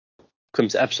Welcome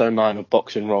to episode 9 of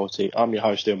Boxing Royalty. I'm your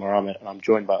host, Ilmar Ahmed, and I'm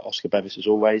joined by Oscar Bevis as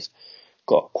always.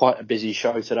 Got quite a busy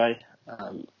show today,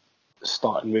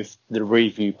 starting with the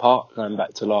review part, going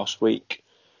back to last week,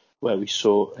 where we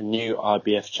saw a new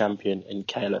IBF champion in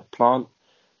Caleb Plant,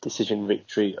 decision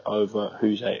victory over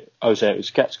Jose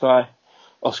Uzcategui.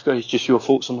 Oscar, it's just your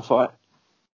thoughts on the fight?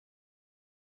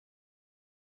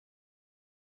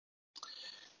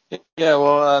 Yeah,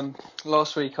 well,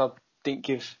 last week I didn't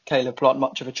give Caleb Plant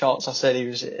much of a chance. I said he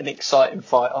was an exciting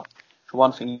fighter. For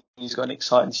one thing, he's got an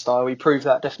exciting style. He proved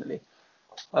that definitely.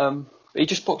 He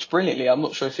just boxed brilliantly. I'm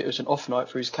not sure if it was an off night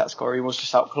for his category. He was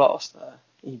just outclassed.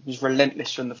 He was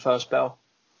relentless from the first bell.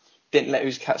 Didn't let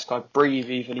his category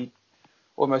breathe even. He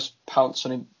almost pounced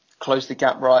on him, closed the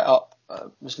gap right up.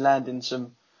 Was landing some,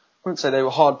 I wouldn't say they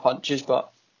were hard punches,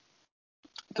 but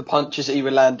the punches that he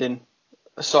was landing,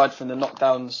 aside from the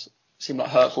knockdowns, seemed like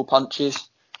hurtful punches.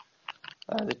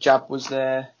 The jab was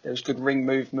there. There was good ring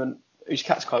movement.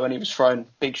 Uzcategui, when he was throwing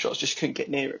big shots, just couldn't get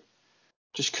near him.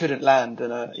 Just couldn't land,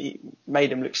 and he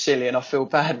made him look silly. And I feel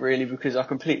bad, really, because I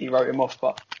completely wrote him off.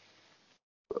 But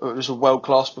it was a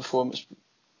world-class performance.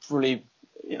 Really,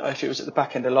 if it was at the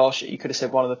back end of last year, you could have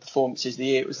said one of the performances of the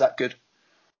year. It was that good.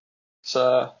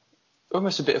 So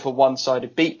almost a bit of a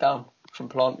one-sided beatdown from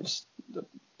Plant. It was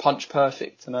punch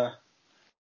perfect, and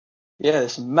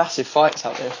there's some massive fights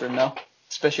out there for him now,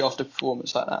 especially after a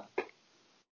performance like that.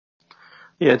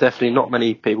 Yeah, definitely. Not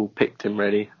many people picked him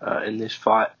really in this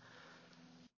fight.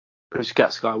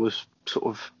 Uzcategui was sort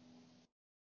of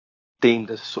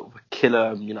deemed as sort of a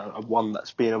killer, a one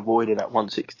that's being avoided at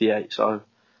 168. So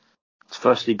to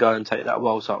firstly go and take that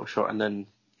world title shot and then,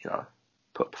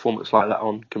 put a performance like that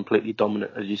on, completely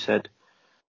dominant, as you said.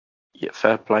 Yeah,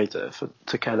 fair play to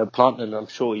Caleb Plant, and I'm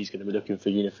sure he's going to be looking for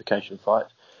unification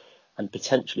fights and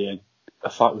potentially a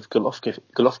fight with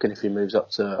Golovkin if he moves up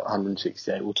to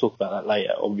 168. We'll talk about that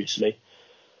later, obviously.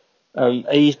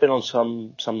 He's been on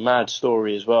some mad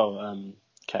story as well.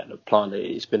 Caleb Plant.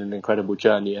 It's been an incredible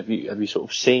journey. Have you sort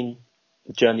of seen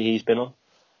the journey he's been on?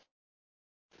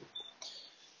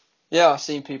 Yeah, I've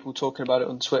seen people talking about it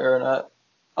on Twitter, and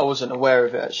I wasn't aware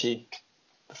of it actually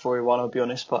before he won, I'll be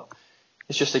honest. But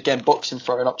it's just, again, boxing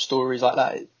throwing up stories like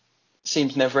that. It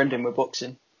seems never ending with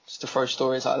boxing, just to throw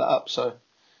stories like that up. So,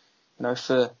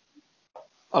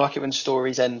 I like it when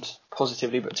stories end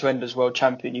positively, but to end as world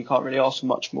champion, you can't really ask for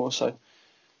much more. So,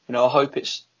 I hope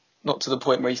it's not to the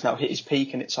point where he's now hit his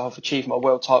peak and it's, I've achieved my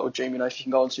world title dream. If you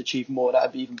can go on to achieve more,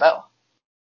 that'd be even better.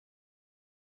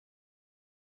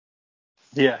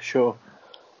 Yeah, sure.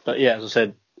 But yeah, as I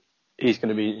said, he's going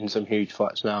to be in some huge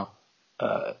fights now,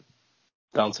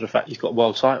 down to the fact he's got a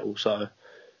world title. So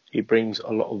he brings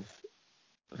a lot of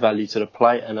value to the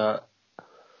plate, and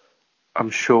I'm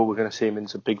sure we're going to see him in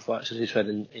some big fights, as he said,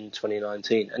 in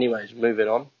 2019. Anyways, moving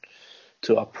on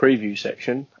to our preview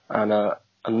section, and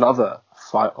another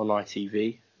fight on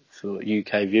ITV for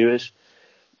UK viewers,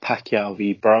 Pacquiao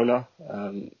v Broner.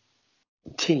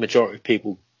 Team majority of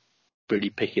people really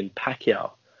picking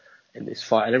Pacquiao in this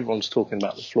fight, and everyone's talking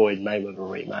about the Floyd Mayweather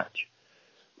rematch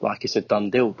like it's a done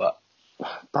deal, but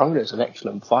Broner's an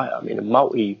excellent fighter. I mean, a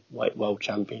multi-weight world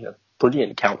champion, a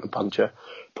brilliant counter-puncher,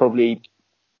 probably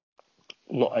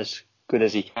not as good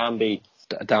as he can be,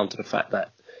 down to the fact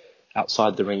that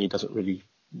outside the ring he doesn't really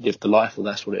live the life, or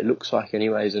that's what it looks like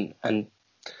anyways, and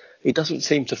he doesn't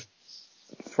seem to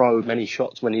throw many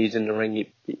shots when he's in the ring.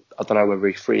 I don't know whether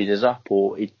he freezes up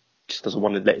or he just doesn't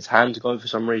want to let his hands go for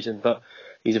some reason, but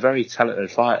he's a very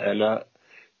talented fighter, and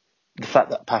the fact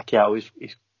that Pacquiao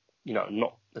is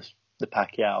not the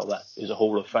Pacquiao that is a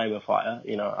Hall of Famer fighter.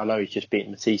 I know he's just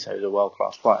beaten Matisse, who's a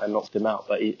world-class fighter, and knocked him out,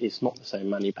 but it's not the same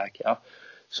Manny Pacquiao.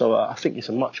 So I think it's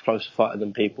a much closer fighter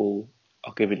than people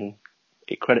are giving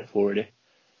it credit for, really.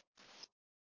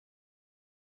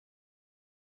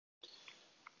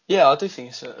 Yeah, I do think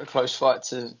it's a close fight.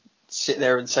 To sit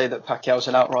there and say that Pacquiao's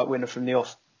an outright winner from the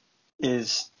off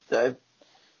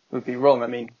would be wrong. I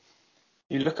mean,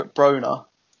 you look at Broner,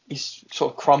 he's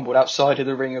sort of crumbled outside of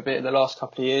the ring a bit in the last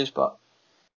couple of years, but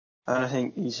I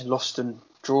think he's lost and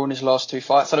drawn his last two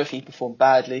fights. I don't think he performed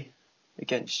badly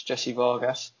against Jesse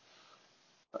Vargas.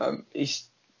 He's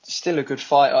still a good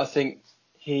fighter. I think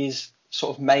he's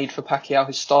sort of made for Pacquiao,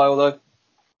 his style, though.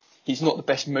 He's not the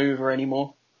best mover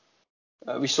anymore.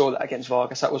 We saw that against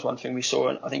Vargas. That was one thing we saw,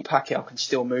 and I think Pacquiao can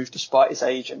still move despite his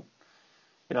age, and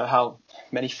how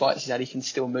many fights he's had. He can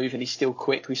still move, and he's still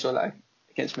quick. We saw that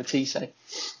against Matisse.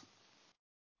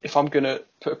 If I'm going to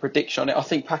put a prediction on it, I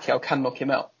think Pacquiao can knock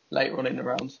him out later on in the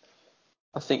rounds.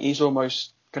 I think he's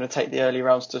almost going to take the early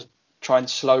rounds to try and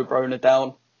slow Broner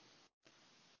down,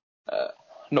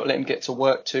 not let him get to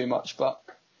work too much. But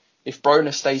if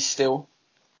Broner stays still,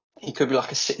 he could be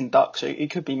like a sitting duck, so he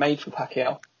could be made for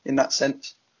Pacquiao in that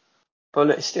sense. But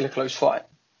look, it's still a close fight.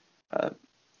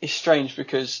 It's strange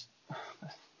because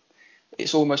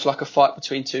it's almost like a fight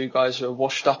between two guys who are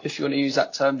washed up, if you want to use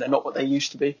that term. They're not what they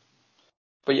used to be.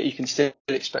 But yet you can still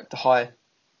expect a high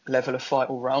level of fight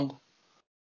all round.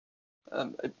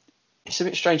 It's a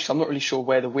bit strange because I'm not really sure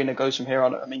where the winner goes from here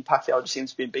on. I mean, Pacquiao just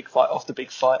seems to be a big fight after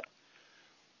big fight.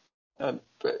 But,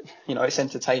 it's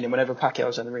entertaining. Whenever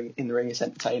Pacquiao's in the ring, it's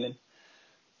entertaining.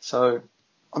 So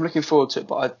I'm looking forward to it,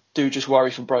 but I do just worry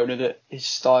for Broner that his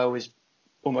style is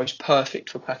almost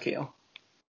perfect for Pacquiao.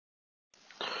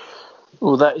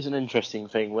 Well, that is an interesting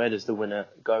thing. Where does the winner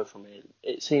go from it?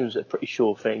 It seems a pretty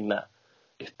sure thing that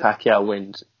if Pacquiao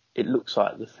wins, it looks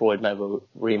like the Floyd-Mayweather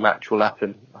rematch will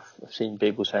happen. I've seen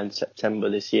people saying September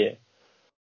this year.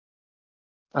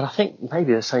 And I think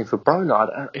maybe the same for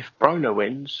Broner. If Broner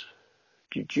wins,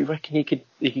 do you reckon he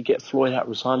could get Floyd out of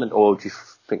retirement, or do you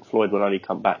think Floyd will only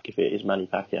come back if it is Manny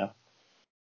Pacquiao?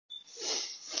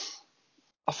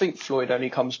 I think Floyd only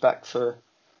comes back for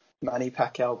Manny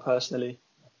Pacquiao personally.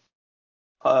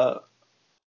 But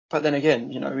then again,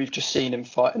 we've just seen him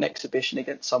fight an exhibition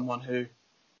against someone who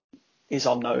is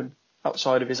unknown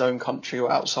outside of his own country or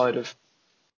outside of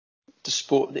the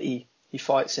sport that he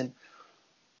fights in,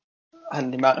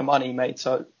 and the amount of money he made.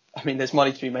 So, I mean, there's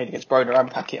money to be made against Broner and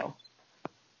Pacquiao.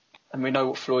 And we know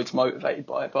what Floyd's motivated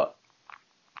by, but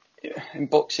in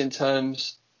boxing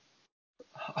terms,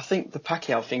 I think the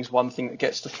Pacquiao thing's one thing that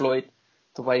gets to Floyd,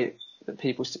 the way that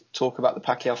people talk about the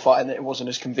Pacquiao fight and that it wasn't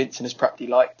as convincing as perhaps he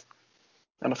liked.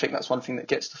 And I think that's one thing that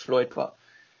gets to Floyd. But,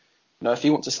 if he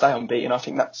wants to stay unbeaten, I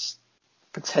think that's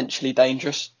potentially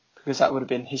dangerous because that would have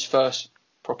been his first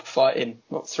proper fight in,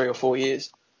 3 or 4 years.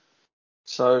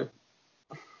 So,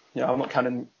 I'm not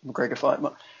counting McGregor fight,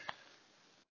 but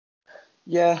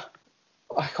yeah,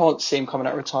 I can't see him coming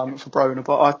out of retirement for Broner,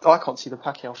 but I can't see the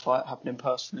Pacquiao fight happening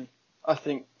personally. I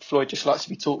think Floyd just likes to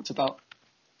be talked about.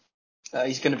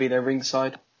 He's going to be there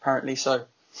ringside, apparently, so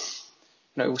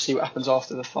we'll see what happens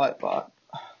after the fight, but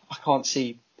I can't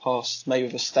see past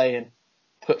Mayweather staying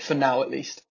put for now, at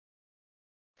least.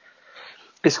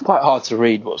 It's quite hard to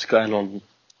read what's going on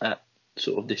at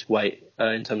sort of this weight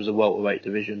in terms of welterweight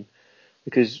division,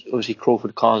 because obviously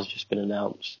Crawford Khan's just been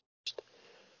announced.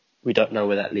 We don't know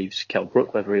where that leaves Kell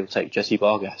Brook, whether he'll take Jesse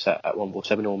Vargas at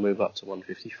 147 or move up to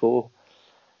 154.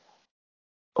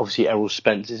 Obviously, Errol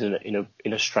Spence is in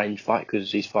a strange fight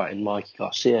because he's fighting Mikey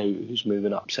Garcia, who's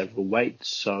moving up several weights.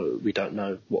 So we don't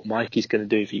know what Mikey's going to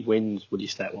do if he wins. Will he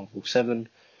stay at 147?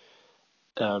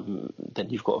 Then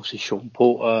you've got obviously Sean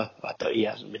Porter. He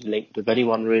hasn't been linked with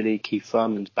anyone really. Keith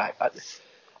Thurman's back.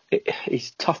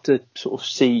 It's tough to sort of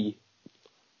see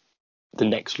the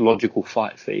next logical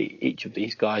fight for each of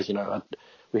these guys.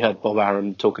 We heard Bob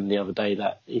Arum talking the other day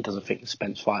that he doesn't think the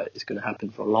Spence fight is going to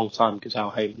happen for a long time because Al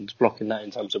Haymon's blocking that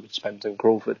in terms of Spence and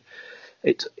Crawford.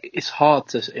 It's hard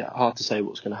to say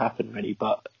what's going to happen really,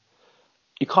 but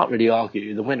you can't really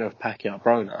argue the winner of Pacquiao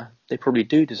Broner. They probably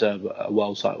do deserve a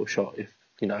world title shot if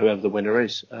whoever the winner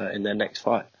is in their next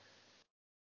fight.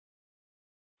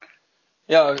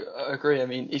 Yeah, I agree. I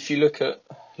mean, if you look at,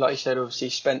 like you said, obviously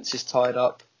Spence is tied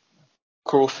up.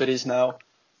 Crawford is now.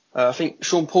 I think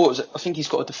Sean Porter, he's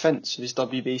got a defence of his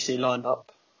WBC lined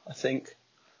up. I think.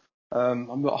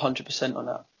 I'm not 100% on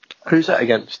that. Who's that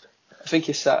against? I think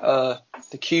it's that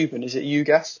the Cuban. Is it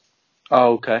Ugas?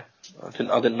 Oh, okay. I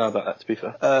didn't know about that, to be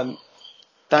fair.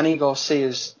 Danny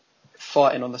Garcia's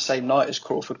fighting on the same night as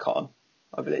Crawford Khan,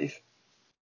 I believe.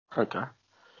 Okay.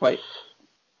 Wait.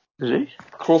 Is he?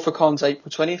 Crawford Khan's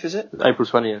April 20th, is it? April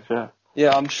 20th, yeah.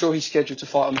 Yeah, I'm sure he's scheduled to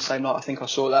fight on the same night. I think I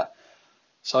saw that.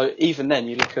 So even then,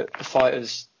 you look at the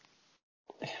fighters.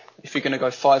 If you're going to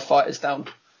go 5 fighters down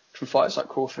from fighters like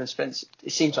Crawford and Spence,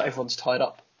 it seems like everyone's tied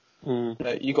up.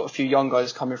 You've got a few young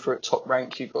guys coming through at top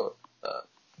rank. You've got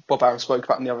Bob Arum spoke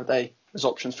about him the other day. There's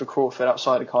options for Crawford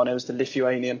outside of Khan. There was the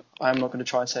Lithuanian. I am not going to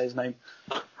try and say his name.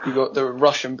 You've got the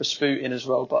Russian Besputin as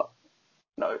well. But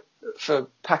for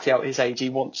Pacquiao at his age, he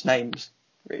wants names,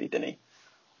 really, didn't he?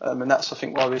 And that's, I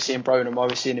think, why we're seeing Broner and why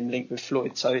we're seeing him linked with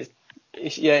Floyd. So,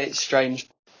 it's strange.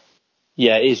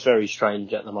 Yeah, it is very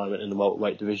strange at the moment in the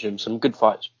welterweight division. Some good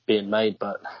fights being made,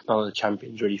 but none of the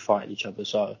champions really fighting each other.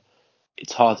 So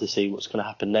it's hard to see what's going to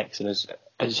happen next. And as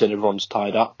you said, everyone's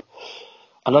tied up.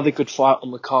 Another good fight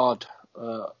on the card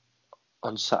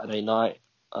on Saturday night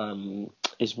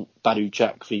is Badu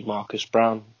Jack v Marcus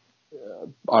Brown.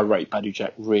 I rate Badu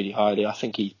Jack really highly. I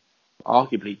think he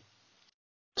arguably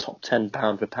top 10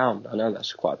 pound for pound. I know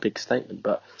that's quite a big statement,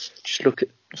 but just look at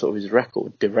sort of his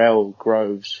record. Dirrell,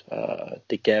 Groves,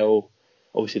 DeGale,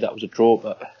 Obviously, that was a draw,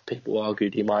 but people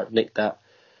argued he might have nicked that.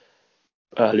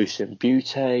 Lucien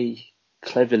Butte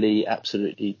cleverly,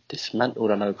 absolutely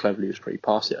dismantled. I know cleverly was pretty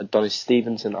past it. Adonis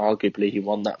Stevenson, arguably, he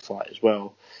won that fight as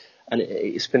well. And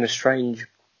it's been a strange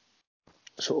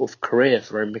sort of career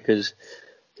for him because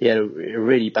he had a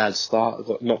really bad start.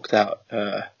 Got knocked out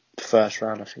first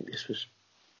round. I think this was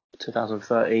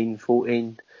 2013,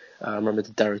 14. I remember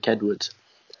the Derek Edwards.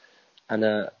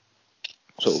 And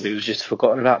sort of he was just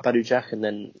forgotten about Badou Jack, and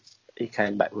then he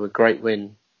came back with a great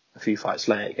win a few fights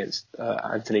later against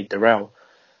Anthony Durrell,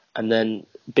 and then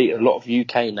beat a lot of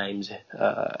UK names.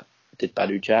 Did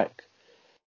Badou Jack.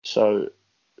 So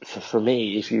for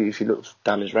me, if you look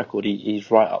down his record,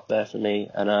 he's right up there for me.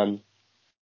 And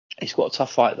he's got a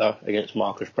tough fight though against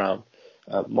Marcus Brown,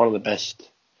 one of the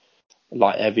best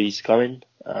light heavies going,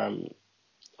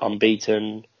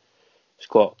 unbeaten. He's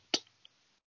got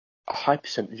a high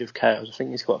percentage of KOs. I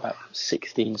think he's got about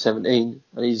 16, 17,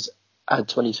 and he's had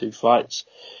 22 fights.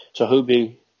 So he'll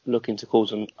be looking to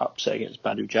cause an upset against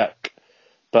Badou Jack.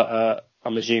 But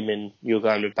I'm assuming you're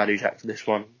going with Badou Jack for this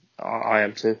one. I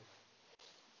am too.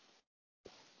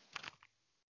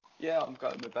 Yeah, I'm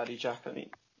going with Badou Jack. I mean,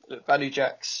 look, Badou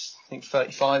Jack's, I think,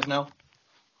 35 now.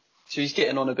 So he's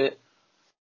getting on a bit.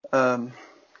 I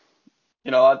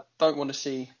don't want to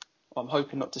see, I'm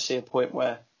hoping not to see a point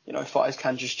where, fighters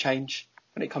can just change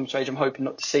when it comes to age. I'm hoping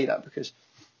not to see that because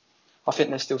I think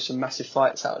there's still some massive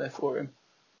fights out there for him.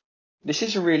 This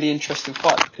is a really interesting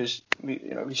fight because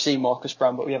we've seen Marcus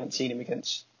Brown, but we haven't seen him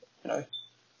against, I'd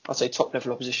say top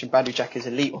level opposition. Badou Jack is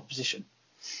elite opposition.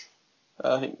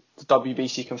 I think the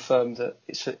WBC confirmed that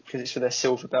because it's for their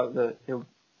silver belt that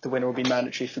the winner will be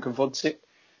mandatory for Gvozdyk.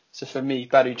 So for me,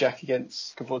 Badou Jack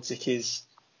against Gvozdyk is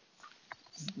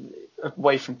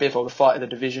away from Bivol, the fight of the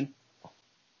division.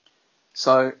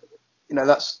 So,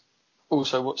 that's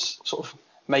also what's sort of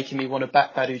making me want to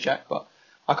back Badou Jack, but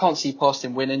I can't see past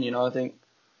him winning. I think,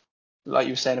 like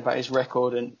you were saying about his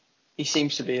record, and he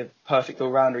seems to be a perfect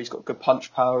all-rounder. He's got good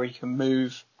punch power. He can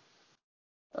move.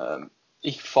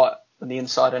 He can fight on the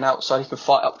inside and outside. He can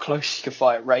fight up close. He can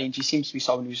fight at range. He seems to be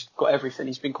someone who's got everything.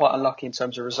 He's been quite unlucky in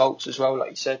terms of results as well.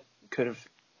 Like you said, could have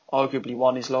arguably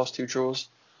won his last two draws.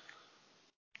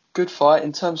 Good fight.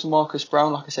 In terms of Marcus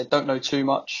Brown, like I said, don't know too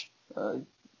much.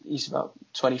 He's about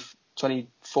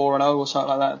 24 and 0 or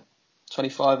something like that.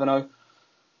 25 and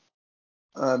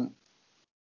 0.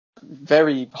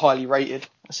 Very highly rated.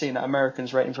 I've seen that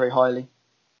Americans rate him very highly.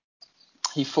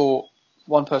 He fought,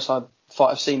 one person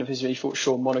I've seen of his, he fought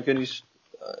Sean Monaghan, who's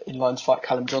in line to fight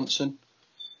Callum Johnson.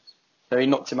 So he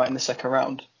knocked him out in the second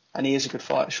round, and he is a good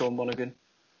fighter, Sean Monaghan.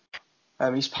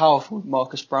 He's powerful,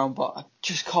 Marcus Brown, but I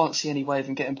just can't see any way of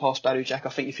him getting past Badou Jack. I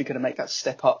think if you're going to make that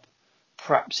step up,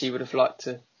 perhaps he would have liked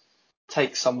to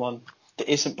take someone that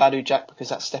isn't Badou Jack because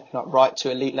that's stepping up right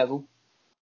to elite level.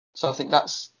 So I think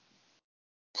that's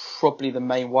probably the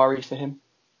main worry for him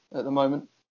at the moment.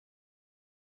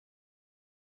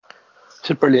 It's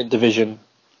a brilliant division.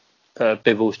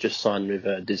 Bivol's just signed with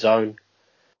DAZN.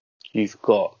 You've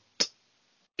got,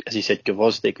 as you said,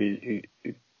 Gvozdyk, who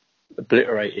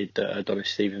obliterated Adonis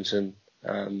Stevenson,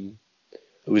 who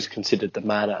was considered the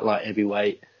man at light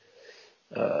heavyweight.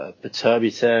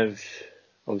 Beterbiev,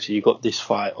 obviously you got this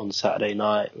fight on Saturday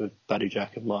night with Badou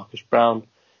Jack and Marcus Brown.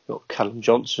 You've got Callum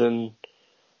Johnson.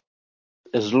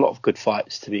 There's a lot of good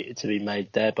fights to be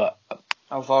made there, but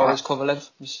Alvarez Kovalev.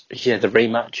 Yeah, the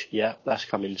rematch. Yeah, that's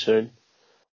coming soon.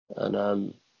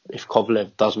 And if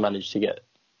Kovalev does manage to get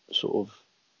sort of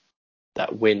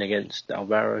that win against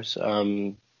Alvarez,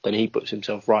 then he puts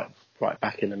himself right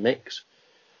back in the mix.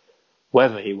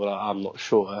 Whether he will, I'm not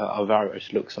sure.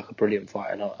 Alvarez looks like a brilliant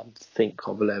fighter, and I think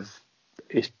Kovalev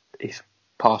is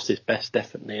past his best,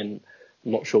 definitely, and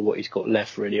I'm not sure what he's got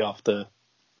left really after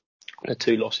the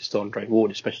two losses to Andre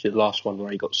Ward, especially the last one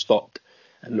where he got stopped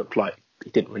and looked like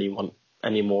he didn't really want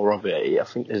any more of it. I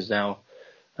think there's now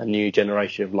a new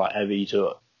generation of light heavies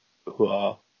who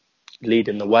are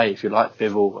leading the way, if you like.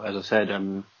 Bivol, as I said,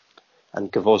 and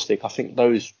Gvozdyk. I think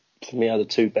those for me are the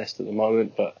two best at the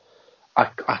moment, but I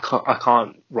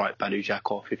can't write Badou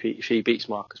Jack off. If he beats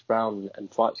Marcus Brown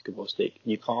and fights Gvozdyk,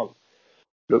 you can't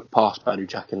look past Badou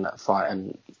Jack in that fight.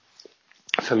 And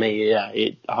for me, yeah,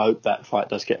 I hope that fight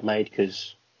does get made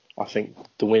because I think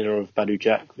the winner of Badou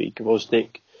Jack v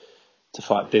Gvozdyk to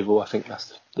fight Bivol, I think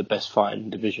that's the best fight in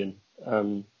the division.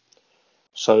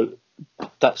 So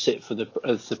that's it for the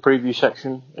preview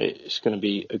section. It's going to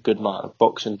be a good night of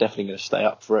boxing. Definitely going to stay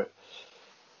up for it.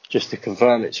 Just to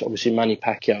confirm, it's obviously Manny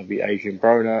Pacquiao v Adrian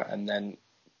Broner, and then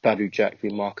Badou Jack v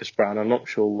Marcus Brown. I'm not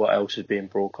sure what else is being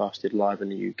broadcasted live in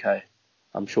the UK.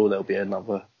 I'm sure there'll be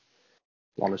another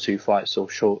 1 or 2 fights or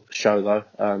show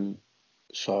though.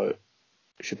 So it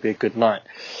should be a good night.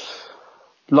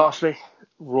 Lastly,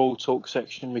 Raw talk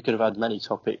section. We could have had many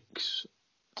topics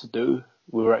to do.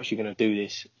 We were actually going to do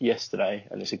this yesterday,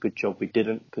 and it's a good job we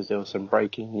didn't, because there was some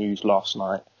breaking news last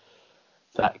night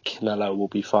that Canelo will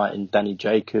be fighting Danny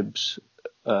Jacobs.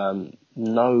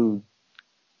 No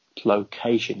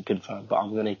location confirmed, but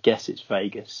I'm going to guess it's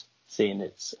Vegas, seeing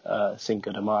it's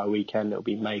Cinco de Mayo weekend. It'll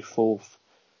be May 4th,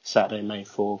 Saturday, May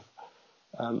 4th.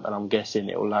 And I'm guessing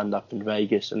it will land up in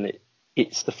Vegas, and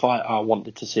it's the fight I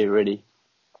wanted to see, really,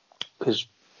 because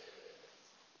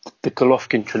the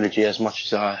Golovkin trilogy, as much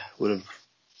as I would have,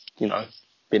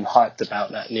 been hyped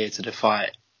about that near to the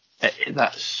fight,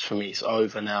 that's, for me, it's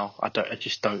over now. I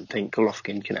just don't think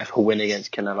Golovkin can ever win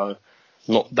against Canelo.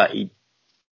 Not that he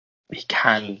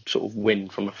can sort of win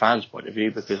from a fan's point of view,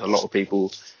 because a lot of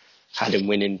people had him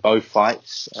winning both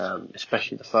fights,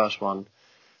 especially the first one.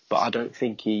 But I don't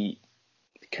think he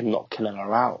can knock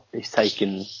Canelo out. He's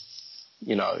taken,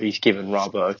 he's given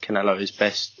rather Canelo his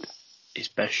best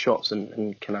shots,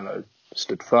 and Canelo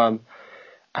stood firm,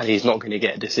 and he's not going to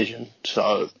get a decision.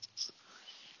 So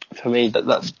for me,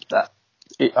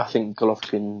 I think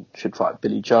Golovkin should fight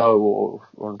Billy Joe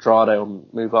or Andrade, or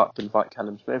move up and fight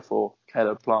Callum Smith or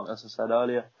Caleb Plant, as I said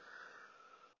earlier.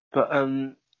 But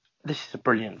this is a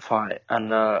brilliant fight,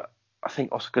 and I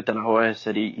think Oscar De La Hoya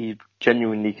said he's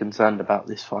genuinely concerned about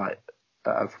this fight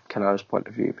from Canelo's point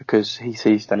of view, because he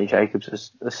sees Danny Jacobs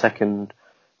as the second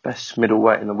best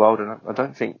middleweight in the world, and I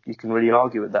don't think you can really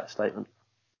argue with that statement.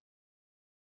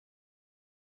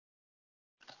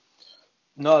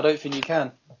 No, I don't think you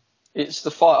can. It's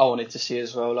the fight I wanted to see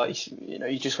as well. Like,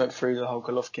 you just went through the whole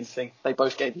Golovkin thing. They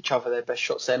both gave each other their best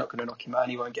shots. They're not going to knock him out,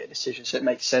 and he won't get a decision, so it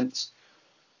makes sense.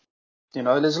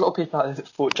 There's a lot of people out there that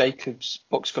thought Jacobs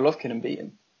boxed Golovkin and beat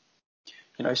him.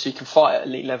 So he can fight at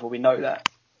elite level. We know that.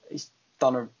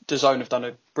 DAZN have done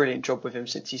a brilliant job with him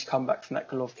since he's come back from that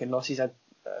Golovkin loss. He's had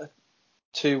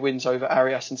 2 wins over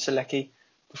Arias and Selecki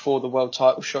before the world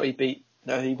title shot. He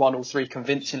won all 3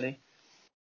 convincingly.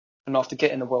 And after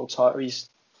getting the world title,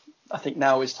 I think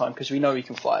now is time, because we know he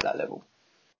can fight at that level,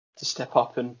 to step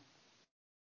up. And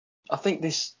I think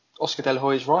Oscar De La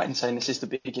Hoya is right in saying this is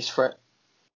the biggest threat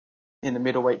in the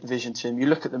middleweight division to him. You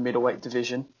look at the middleweight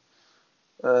division,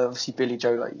 obviously Billy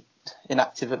Joe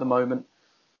inactive at the moment.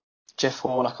 Jeff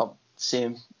Horn, I can't see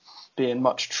him being in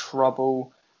much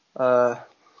trouble. You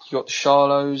got the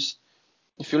Charlos.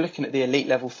 If you're looking at the elite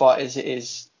level fighters, it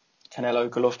is Canelo,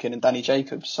 Golovkin and Danny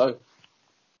Jacobs. So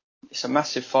it's a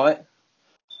massive fight.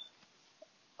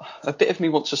 A bit of me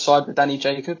wants to side with Danny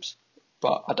Jacobs,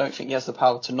 but I don't think he has the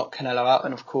power to knock Canelo out.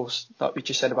 And of course, like we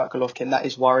just said about Golovkin, that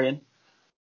is worrying.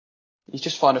 He's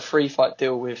just signed a 3-fight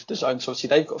deal with DAZN, so obviously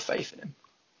they've got faith in him.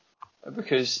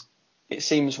 Because it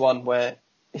seems one where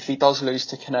if he does lose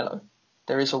to Canelo,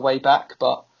 there is a way back,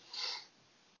 but...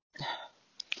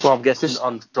 Well, I'm guessing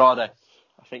Andrade.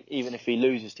 I think even if he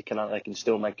loses to Canelo, they can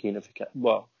still make unification.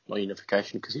 Well, not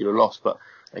unification because he'd have lost, but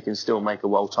they can still make a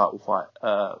world title fight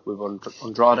with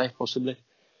Andrade, possibly.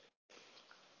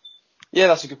 Yeah,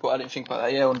 that's a good point. I didn't think about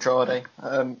that. Yeah, Andrade.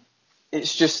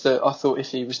 It's just that I thought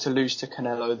if he was to lose to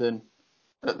Canelo, then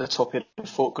at the top he'd have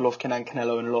fought Golovkin and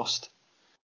Canelo and lost.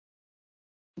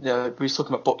 We were talking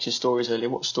about boxing stories earlier,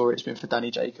 what story it's been for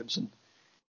Danny Jacobs, and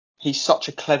he's such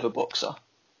a clever boxer,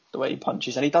 the way he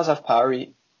punches, and he does have power.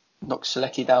 He knocks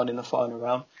Selecki down in the final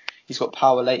round. He's got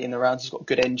power late in the rounds. He's got a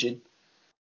good engine.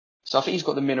 So I think he's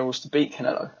got the minerals to beat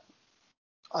Canelo.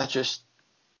 I just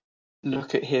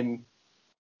look at him.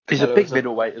 He's Canelo a big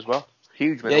middleweight as well.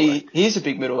 Huge middleweight. Yeah, he is a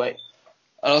big middleweight.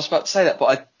 And I was about to say that,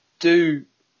 but I do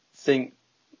think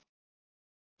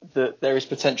that there is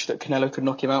potential that Canelo could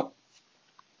knock him out.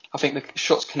 I think the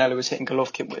shots Canelo was hitting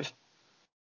Golovkin with,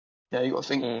 you got to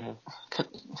think.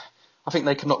 I think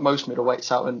they can knock most middleweights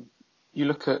out. And you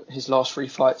look at his last 3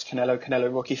 fights,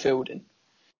 Canelo, Rocky Fielding.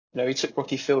 He took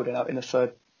Rocky Fielding out in the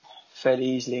third fairly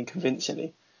easily and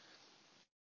convincingly.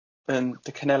 And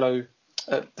the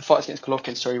fights against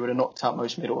Golovkin, would have knocked out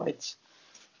most middleweights.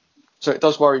 So it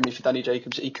does worry me for Danny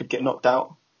Jacobs that he could get knocked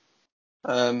out.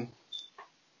 But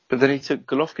then he took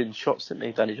Golovkin's shots, didn't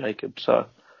he, Danny Jacobs? So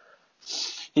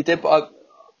he did, but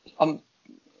I don't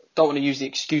want to use the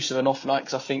excuse of an off night,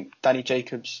 because I think Danny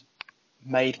Jacobs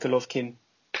made Golovkin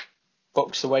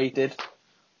box the way he did.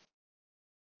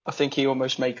 I think he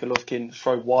almost made Golovkin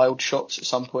throw wild shots at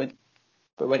some point.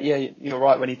 But you're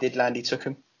right, when he did land, he took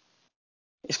him.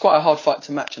 It's quite a hard fight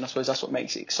to match, and I suppose that's what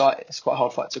makes it exciting. It's quite a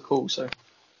hard fight to call.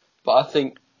 But I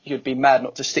think you'd be mad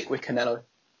not to stick with Canelo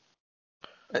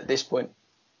at this point.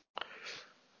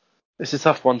 It's a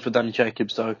tough one for Danny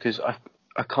Jacobs, though, because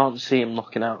I can't see him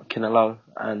knocking out Canelo,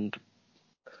 and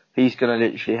he's going to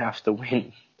literally have to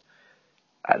win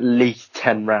at least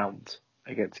 10 rounds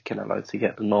against Canelo to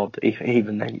get the nod.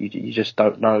 Even then, you just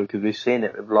don't know, because we've seen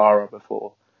it with Lara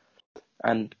before.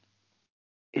 And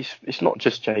it's not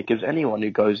just Jacobs. Anyone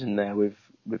who goes in there with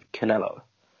Canelo,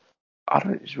 I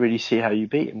don't really see how you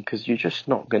beat him, because you're just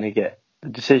not going to get the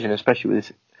decision, especially with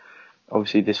this,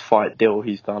 obviously this fight deal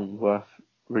he's done worth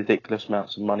ridiculous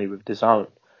amounts of money with DAZN,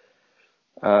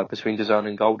 between DAZN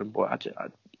and Golden Boy.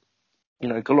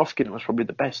 Golovkin was probably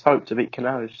the best hope to beat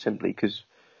Canelo, simply because,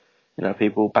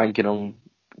 people banking on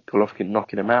Golovkin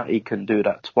knocking him out. He couldn't do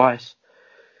that twice.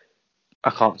 I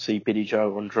can't see Billy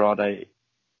Joe or Andrade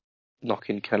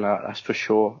knocking Canelo out, that's for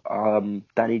sure.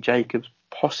 Danny Jacobs,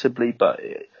 possibly, but,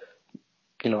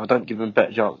 I don't give him a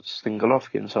better chance than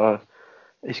Golovkin, so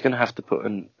he's going to have to put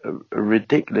a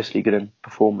ridiculously good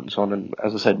performance on, and,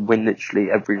 as I said, win literally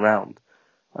every round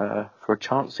for a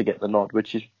chance to get the nod,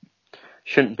 which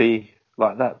shouldn't be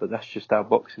like that, but that's just how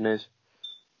boxing is.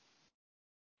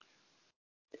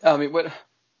 I mean,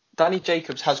 Danny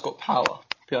Jacobs has got power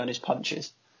behind his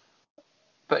punches,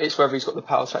 but it's whether he's got the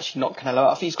power to actually knock Canelo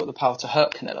out. If he's got the power to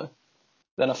hurt Canelo,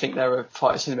 then I think there are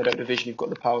fighters in the middle division who've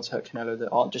got the power to hurt Canelo that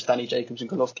aren't just Danny Jacobs and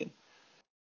Golovkin.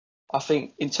 I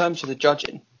think in terms of the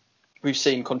judging, we've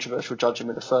seen controversial judging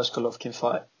with the first Golovkin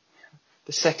fight.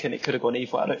 The second, it could have gone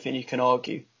either way. I don't think you can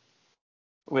argue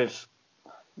with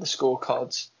the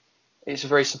scorecards. It's a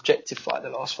very subjective fight, the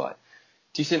last fight.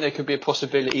 Do you think there could be a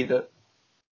possibility that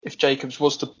if Jacobs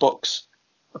was to box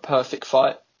a perfect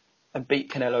fight and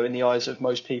beat Canelo in the eyes of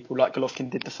most people, like Golovkin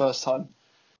did the first time,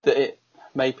 that it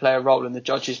may play a role and the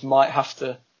judges might have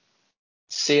to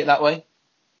see it that way?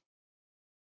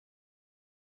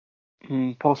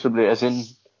 Possibly, as in,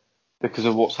 because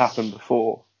of what's happened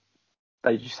before,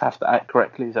 they just have to act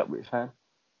correctly. Is that what you're saying?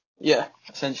 Yeah,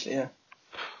 essentially, yeah.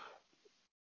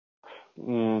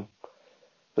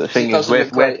 But the thing is,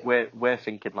 we're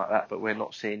thinking like that, but we're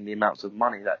not seeing the amounts of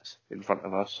money that's in front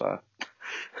of us. So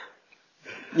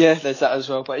yeah, there's that as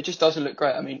well. But it just doesn't look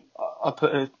great. I mean, I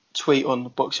put a tweet on the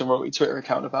Boxing Royalty Twitter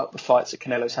account about the fights that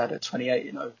Canelo's had at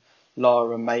 28.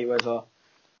 Lara, Mayweather,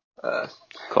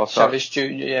 Chavez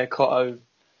Jr., Cotto.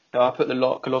 I put the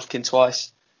lot Golovkin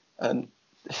twice, and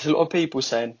there's a lot of people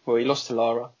saying, well, he lost to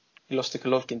Lara, he lost to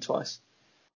Golovkin twice.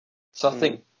 So I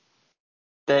think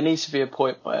there needs to be a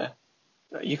point where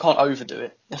you can't overdo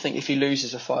it. I think if he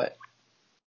loses a fight,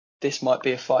 this might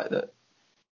be a fight that,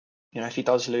 if he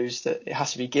does lose, that it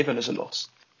has to be given as a loss.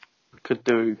 Could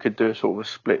do a sort of a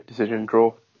split decision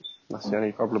draw. That's the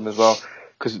only problem as well,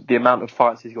 because the amount of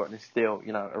fights he's got in his deal,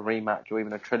 a rematch or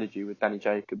even a trilogy with Danny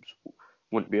Jacobs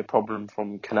wouldn't be a problem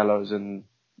from Canelo's and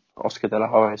Oscar De La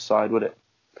Hoya's side, would it?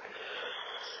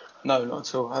 No, not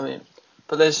at all. I mean,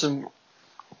 but there's some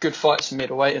good fights in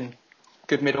middleweight and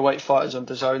good middleweight fighters on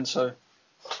DAZN, so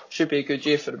should be a good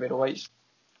year for the middleweights.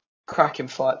 Cracking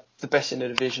fight, the best in the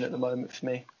division at the moment for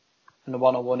me, and the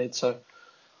one I wanted. So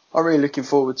I'm really looking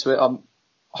forward to it. I'm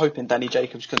hoping Danny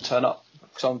Jacobs can turn up,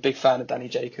 because I'm a big fan of Danny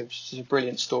Jacobs. He's a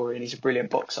brilliant story and he's a brilliant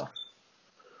boxer.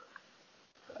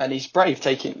 And he's brave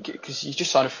because he's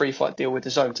just signed a free fight deal with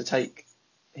DAZN to take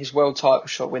his world title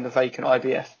shot, win the vacant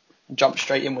IBF, and jump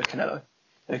straight in with Canelo.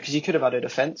 Because he could have had a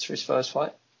defence for his first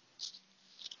fight.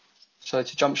 So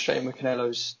to jump straight in with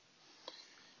Canelo's,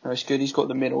 it's good. He's got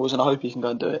the minerals, and I hope he can go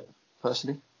and do it,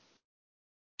 personally.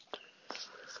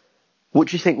 What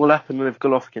do you think will happen with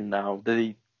Golovkin now? Did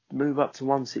he move up to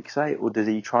 168, or did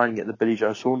he try and get the Billy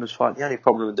Joe Saunders fight? The only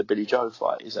problem with the Billy Joe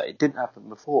fight is that it didn't happen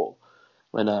before,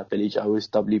 when Billy Joe was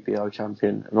WBO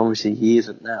champion, and obviously he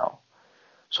isn't now.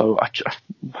 So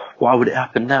why would it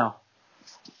happen now?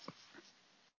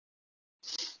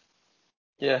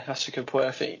 Yeah, that's a good point.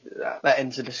 I think that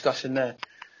ends the discussion there.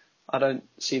 I don't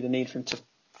see the need for him to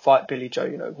fight Billy Joe.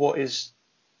 What is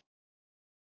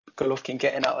Golovkin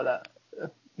getting out of that?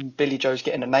 Billy Joe's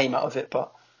getting a name out of it,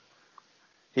 but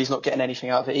he's not getting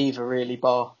anything out of it either, really,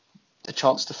 bar the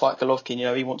chance to fight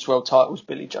Golovkin. He wants world titles,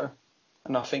 Billy Joe.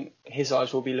 And I think his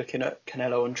eyes will be looking at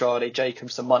Canelo, Andrade,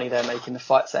 Jacobs, the money they're making, the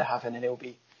fights they're having, and he'll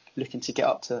be looking to get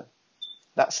up to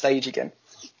that stage again.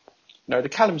 The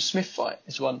Callum Smith fight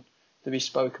is one that we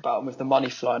spoke about, and with the money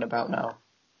flying about now,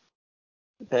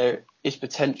 there is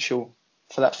potential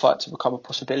for that fight to become a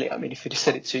possibility. I mean, if you'd have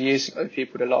said it 2 years ago,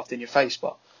 people would have laughed in your face,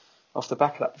 but off the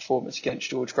back of that performance against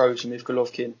George Groves and with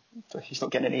Golovkin, he's not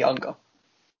getting any younger.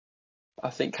 I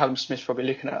think Callum Smith's probably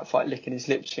looking at that fight, licking his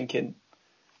lips, thinking,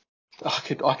 I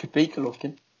could beat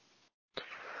Golovkin.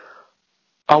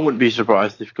 I wouldn't be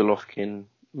surprised if Golovkin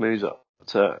moves up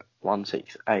to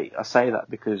 168. I say that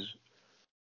because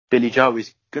Billy Joe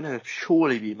is going to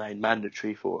surely be made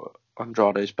mandatory for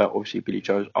Andrade's belt, obviously Billy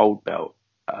Joe's old belt,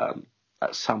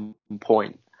 at some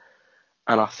point.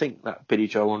 And I think that Billy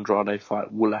Joe Andrade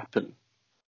fight will happen.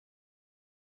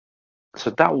 So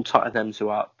that will tighten them two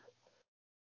up.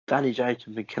 Danny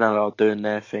Jacobs and Canelo are doing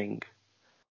their thing.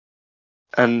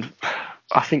 And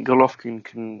I think Golovkin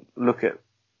can look at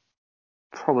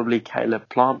probably Caleb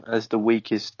Plant as the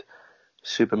weakest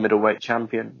super middleweight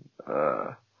champion.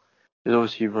 There's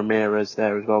obviously Ramirez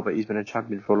there as well, but he's been a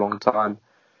champion for a long time.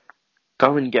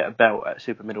 Go and get a belt at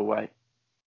super middleweight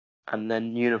and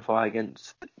then unify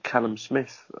against Callum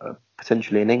Smith,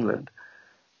 potentially in England.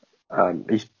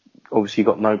 He's obviously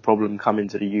got no problem coming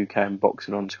to the UK and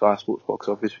boxing on Sky Sports box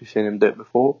office. We've seen him do it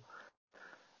before.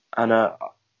 And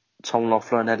Tom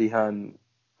Loeffler and Eddie Hearn,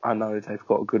 I know they've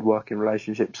got a good working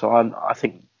relationship. So I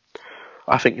think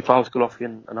if I was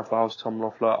Golovkin and if I was Tom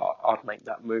Loeffler, I'd make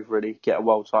that move really, get a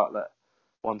world title at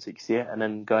 168 and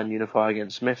then go and unify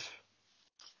against Smith.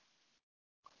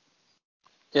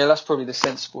 Yeah, that's probably the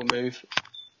sensible move.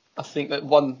 I think that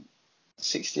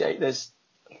 168, there's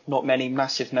not many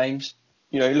massive names.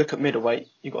 You know, you look at middleweight,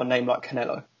 you've got a name like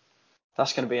Canelo.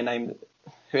 That's going to be a name that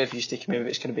whoever you stick him in with,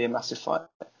 it's going to be a massive fight.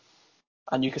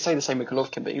 And you could say the same with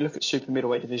Golovkin, but you look at super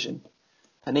middleweight division,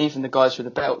 and even the guys with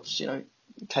the belts, you know,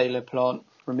 Caleb Plant,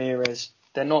 Ramirez,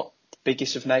 they're not the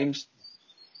biggest of names.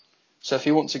 So if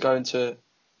you want to go into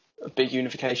a big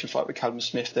unification fight with Callum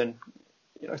Smith, then,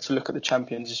 you know, to look at the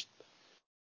champions is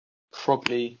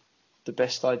probably the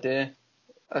best idea.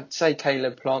 I'd say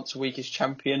Caleb Plant's the weakest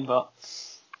champion, but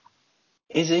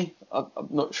is he? I'm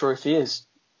not sure if he is.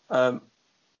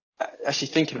 Actually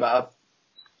thinking about it,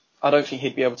 I don't think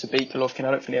he'd be able to beat Golovkin.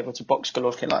 I don't think he'd be able to box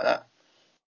Golovkin like that.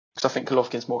 Because I think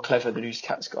Golovkin's more clever than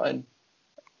Uzcategui guy. And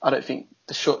I don't think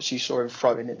the shots you saw him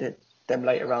throwing in them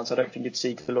later rounds, I don't think you'd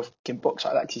see Golovkin box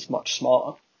like that because he's much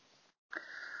smarter.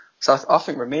 So I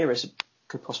think Ramirez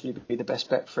could possibly be the best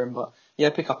bet for him. But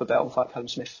yeah, pick up a belt and fight Callum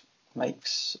Smith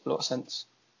makes a lot of sense.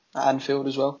 At Anfield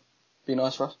as well. Be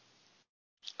nice for us.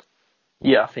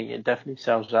 Yeah, I think it definitely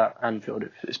sells at Anfield,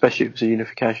 especially if it's a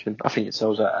unification. I think it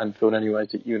sells at Anfield anyway,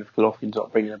 that even if Golovkin's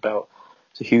not bringing a belt,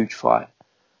 it's a huge fight.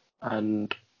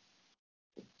 And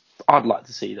I'd like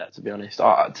to see that, to be honest.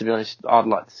 I'd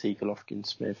like to see Golovkin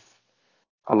Smith.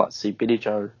 I'd like to see Billy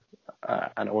Joe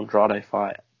and Andrade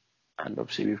fight. And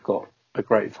obviously we've got a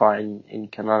great fight in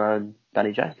Canelo and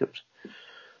Danny Jacobs.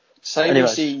 We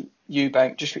see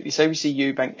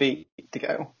Eubank beat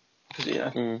DeGale, because, you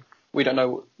know, we don't know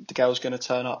what DeGale's going to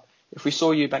turn up. If we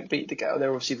saw Eubank beat DeGale, there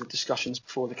were obviously the discussions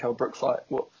before the Kell Brook fight,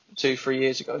 2-3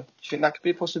 years ago. Do you think that could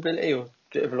be a possibility, or a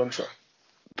bit of a long shot?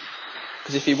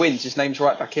 Because if he wins, his name's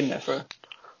right back in there for.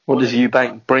 What does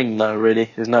Eubank bring, though,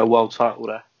 really? There's no world title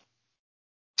there.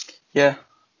 Yeah,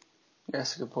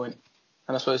 that's a good point.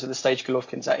 And I suppose at the stage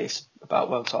Golovkin's at, it's about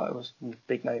world titles and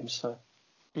big names. So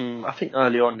I think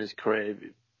early on in his career,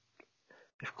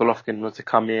 if Golovkin was to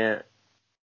come here,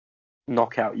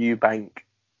 knock out Eubank,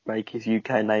 make his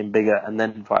UK name bigger, and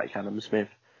then fight Callum Smith,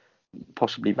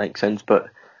 possibly makes sense. But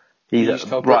he's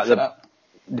right at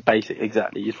the basic,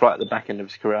 exactly. He's right at the back end of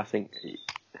his career. I think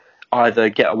either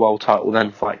get a world title,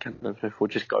 then fight Callum Smith, or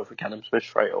just go for Callum Smith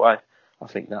straight away. I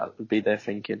think that would be their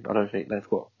thinking. I don't think they've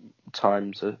got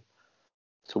time to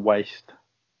waste.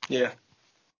 Yeah.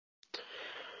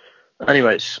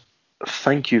 Anyways,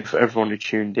 thank you for everyone who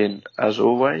tuned in. As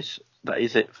always, that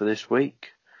is it for this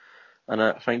week.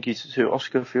 And thank you to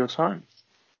Oscar for your time.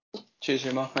 Cheers,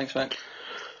 Umar. Thanks, mate.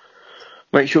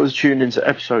 Make sure to tune into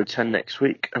episode 10 next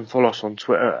week and follow us on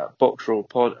Twitter at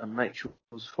BoxRawPod, and make sure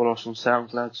to follow us on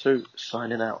SoundCloud too.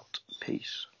 Signing out.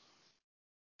 Peace.